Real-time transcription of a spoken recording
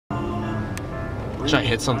Should I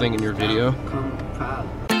hit something in your video?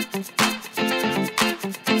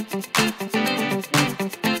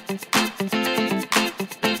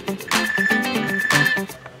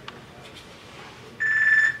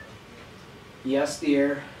 Yes,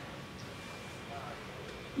 dear.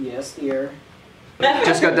 Yes, dear.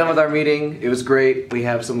 Just got done with our meeting. It was great. We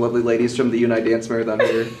have some lovely ladies from the Unite Dance Marathon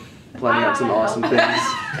here planning out some awesome things.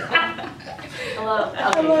 Hello.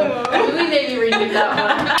 Hello. Can we maybe redo that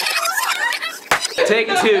one? Take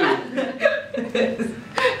two.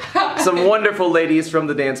 Some wonderful ladies from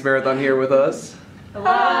the Dance Marathon here with us.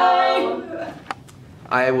 Hello.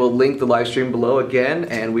 I will link the live stream below again,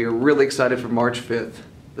 and we are really excited for March 5th,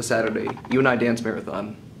 the Saturday, Unite Dance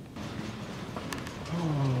Marathon.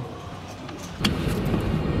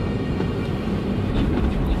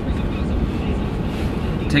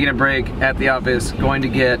 Taking a break at the office, going to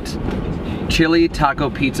get chili taco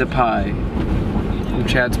pizza pie from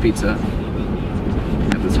Chad's Pizza.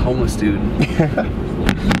 Got this homeless dude.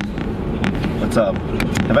 What's up?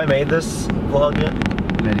 Have I made this vlog yet?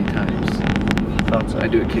 Many times. Thought so. I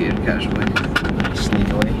do it casually.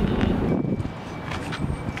 Sneakily.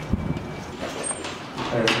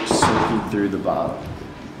 I'm just soaking through the bottom.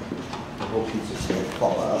 The whole pizza's gonna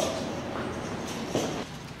fall out.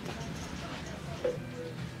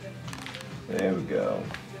 There we go.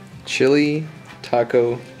 Chili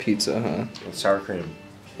taco pizza, huh? And sour cream.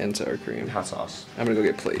 And sour cream. And hot sauce. I'm gonna go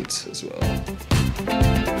get plates as well.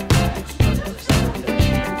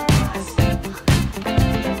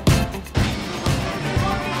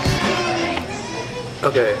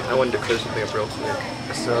 Okay, I wanted to clear something up real quick.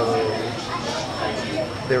 So,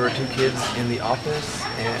 there were two kids in the office,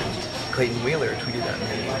 and Clayton Wheeler tweeted at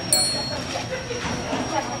me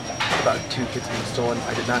about two kids being stolen.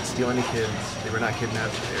 I did not steal any kids. They were not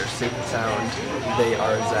kidnapped. They are safe and sound. They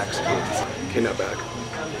are Zach's kids. Okay, now back.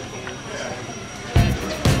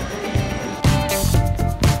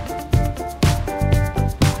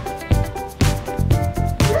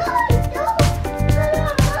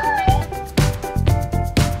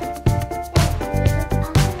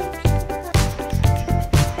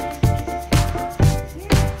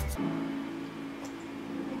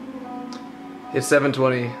 It's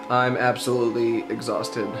 7:20. I'm absolutely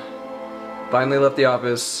exhausted. Finally left the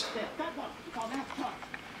office.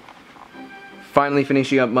 Finally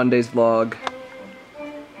finishing up Monday's vlog.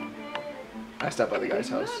 I stopped by the guy's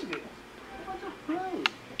house.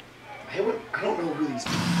 I don't know who these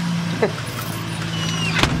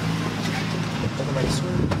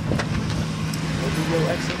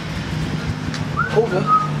Hold up.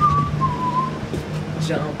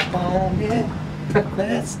 Jump on it.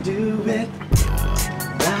 Let's do it.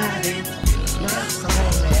 Ride it. My song.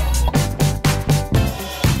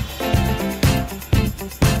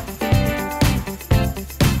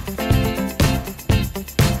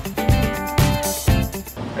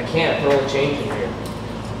 I can't throw a change in here.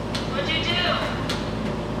 What'd you do?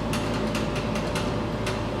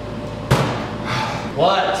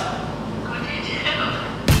 What? What'd you do?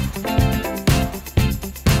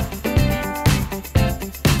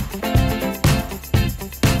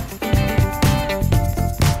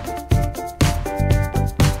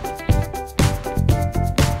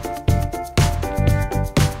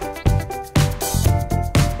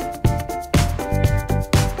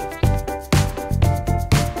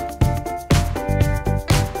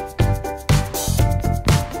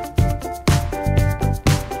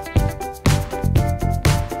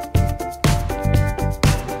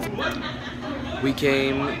 We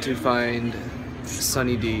came to find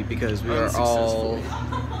Sunny D because we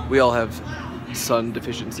all have sun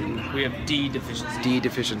deficiency. We have D deficiency. D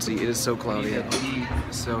deficiency. It is so cloudy out.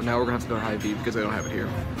 So now we're gonna have to go to Hy-Vee because I don't have it here.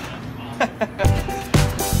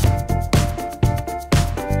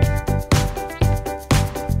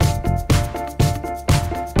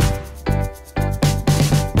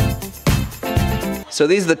 So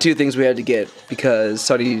these are the two things we had to get because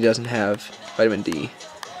Sunny D doesn't have vitamin D.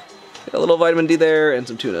 Got a little vitamin D there and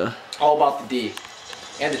some tuna. All about the D.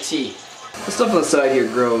 And the T. The stuff on the side here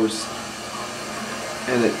grows,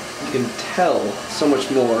 and you can tell so much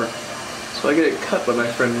more. So I get it cut by my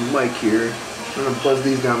friend Mike here. I'm gonna buzz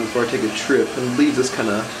these down before I take a trip, and leave this kind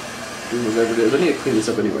of doing whatever it is. I need to clean this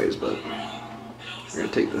up anyways, but we're gonna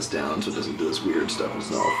take this down so it doesn't do this weird stuff. It's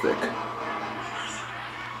not all thick.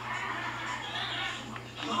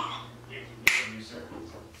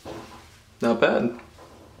 Not bad.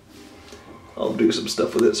 I'll do some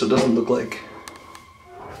stuff with it so it doesn't look like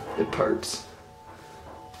it parts.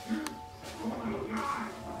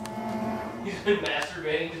 You've been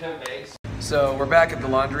masturbating to them bags. So we're back at the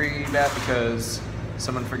laundry mat because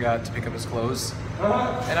someone forgot to pick up his clothes.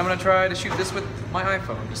 and I'm gonna try to shoot this with my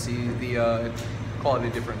iPhone to see the quality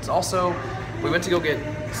difference. Also, we went to go get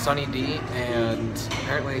Sunny D, and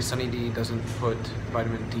apparently Sunny D doesn't put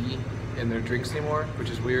vitamin D in their drinks anymore,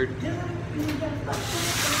 which is weird. So you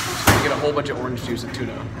get a whole bunch of orange juice and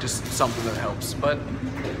tuna, just something that helps. But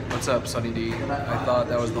what's up, Sunny D? I thought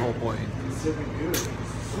that was the whole point.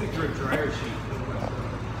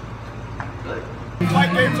 My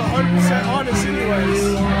game's 100% honest anyways.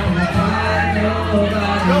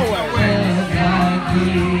 No